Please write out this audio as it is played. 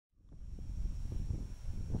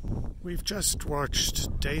We've just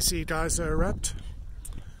watched Daisy Geyser erupt,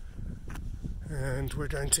 and we're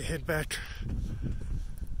going to head back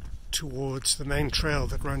towards the main trail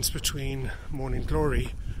that runs between Morning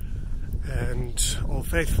Glory and Old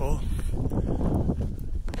Faithful.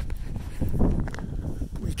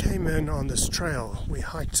 We came in on this trail. We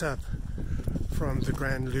hiked up from the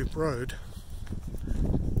Grand Loop Road,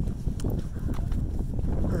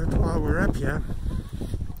 but while we're up here,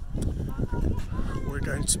 we're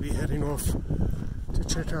going to be heading off to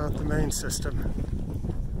check out the main system.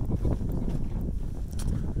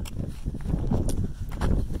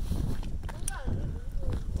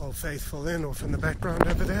 Old Faithful Inn off in the background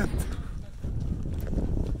over there.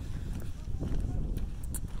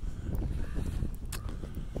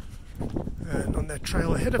 And on that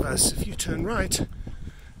trail ahead of us, if you turn right,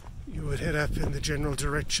 you would head up in the general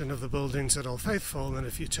direction of the buildings at Old Faithful, and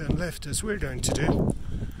if you turn left, as we're going to do,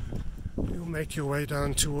 you'll make your way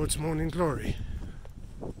down towards Morning Glory.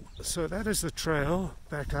 So that is the trail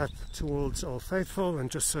back up towards Old Faithful,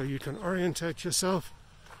 and just so you can orientate yourself,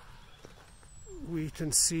 we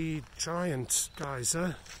can see giant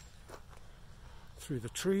geyser through the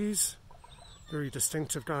trees. Very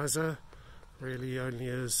distinctive geyser. Really only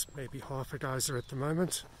is maybe half a geyser at the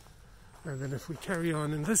moment. And then if we carry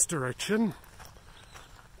on in this direction,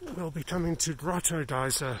 we'll be coming to Grotto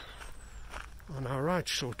Geyser on our right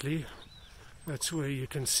shortly. That's where you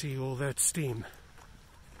can see all that steam.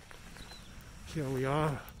 Here we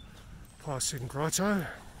are passing Grotto.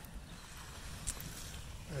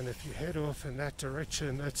 And if you head off in that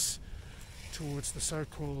direction, that's towards the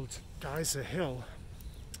so-called Geyser Hill.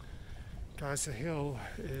 Geyser Hill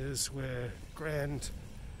is where Grand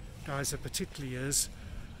Geyser particularly is,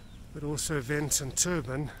 but also Vent and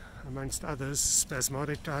Turban, amongst others,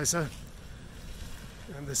 Spasmodic Geyser.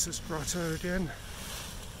 And this is Grotto again.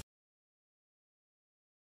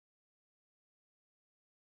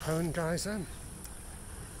 Cone Geyser.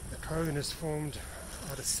 The cone is formed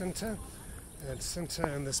out of sinter, and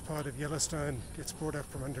sinter in this part of Yellowstone gets brought up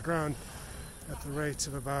from underground at the rate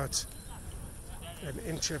of about an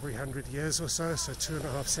inch every 100 years or so, so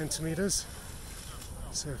 2.5 centimeters.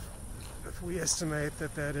 So if we estimate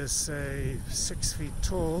that that is, say, 6 feet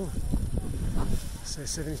tall, say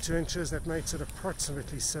 72 inches, that makes it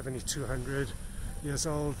approximately 7,200 years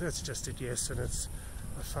old. That's just a guess, and it's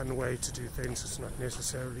a fun way to do things. It's not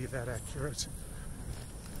necessarily that accurate.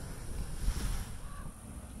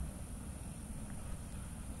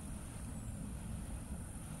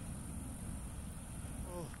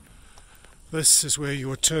 This is where you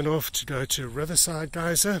would turn off to go to Riverside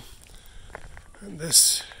Geyser, and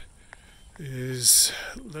this is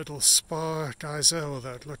Little Spa Geyser,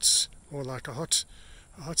 although it looks more like a hot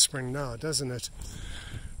spring now, doesn't it?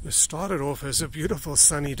 This started off as a beautiful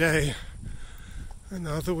sunny day, and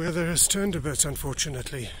now the weather has turned a bit,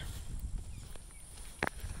 unfortunately.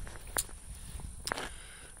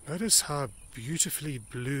 Notice how beautifully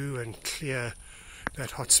blue and clear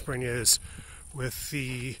that hot spring is, with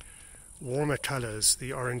the warmer colors,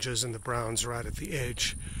 the oranges and the browns right at the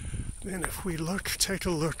edge. Then if we take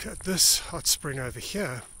a look at this hot spring over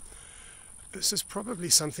here, this is probably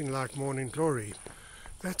something like Morning Glory.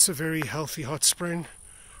 That's a very healthy hot spring.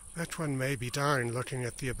 That one may be dying, looking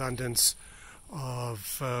at the abundance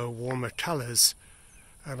of warmer colors,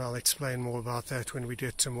 and I'll explain more about that when we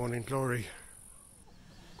get to Morning Glory.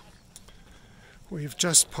 We've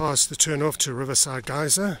just passed the turn off to Riverside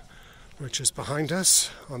Geyser, which is behind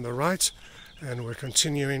us on the right, and we're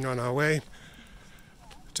continuing on our way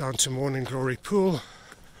down to Morning Glory Pool.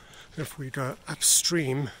 If we go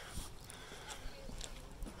upstream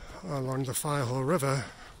along the Firehole River,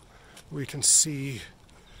 we can see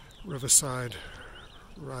Riverside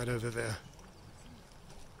right over there.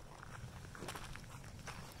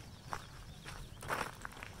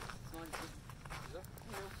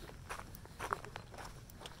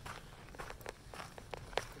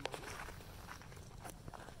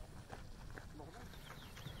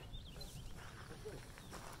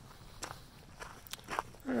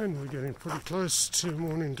 And we're getting pretty close to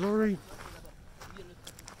Morning Glory.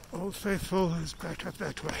 Old Faithful is back up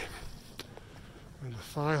that way. And the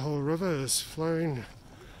Firehole River is flowing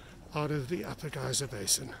out of the Upper Geyser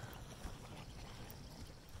Basin.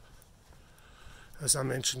 As I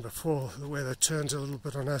mentioned before, the weather turns a little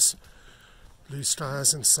bit on us. Blue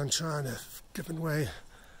skies and sunshine have given way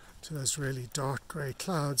to those really dark grey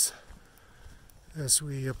clouds as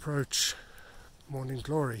we approach Morning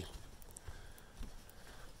Glory.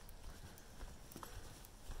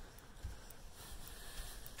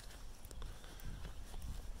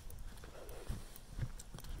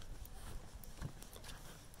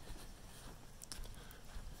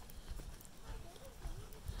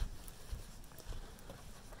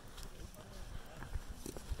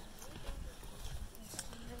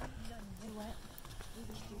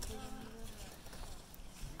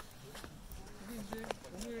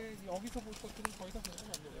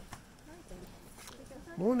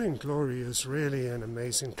 Morning glory is really an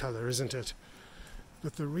amazing colour, isn't it?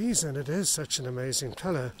 But the reason it is such an amazing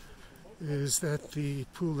colour is that the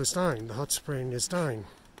pool is dying, the hot spring is dying.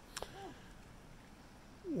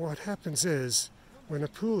 What happens is, when a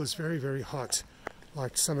pool is very, very hot,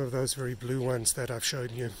 like some of those very blue ones that I've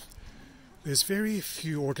shown you, there's very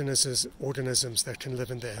few organisms that can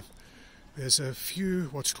live in there. There's a few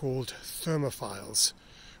what's called thermophiles,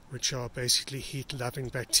 which are basically heat-loving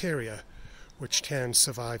bacteria, which can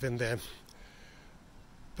survive in there.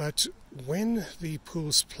 But when the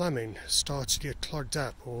pool's plumbing starts to get clogged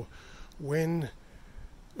up, or when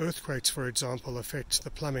earthquakes, for example, affect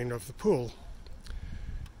the plumbing of the pool,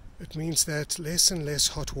 it means that less and less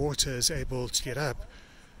hot water is able to get up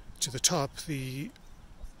to the top. The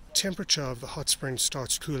temperature of the hot spring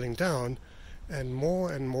starts cooling down, and more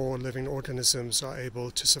living organisms are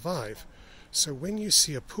able to survive. So when you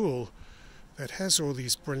see a pool that has all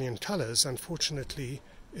these brilliant colors, unfortunately,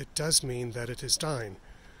 it does mean that it is dying.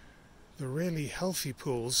 The really healthy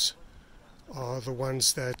pools are the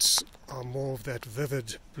ones that are more of that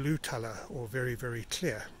vivid blue color, or very, very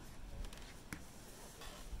clear.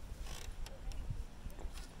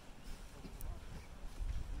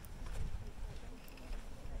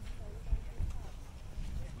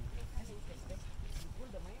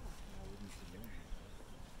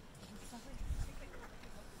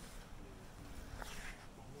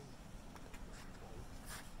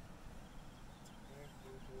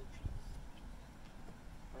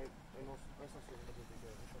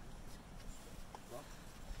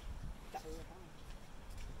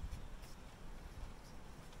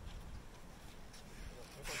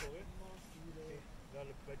 Là,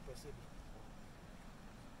 le plus vite possible.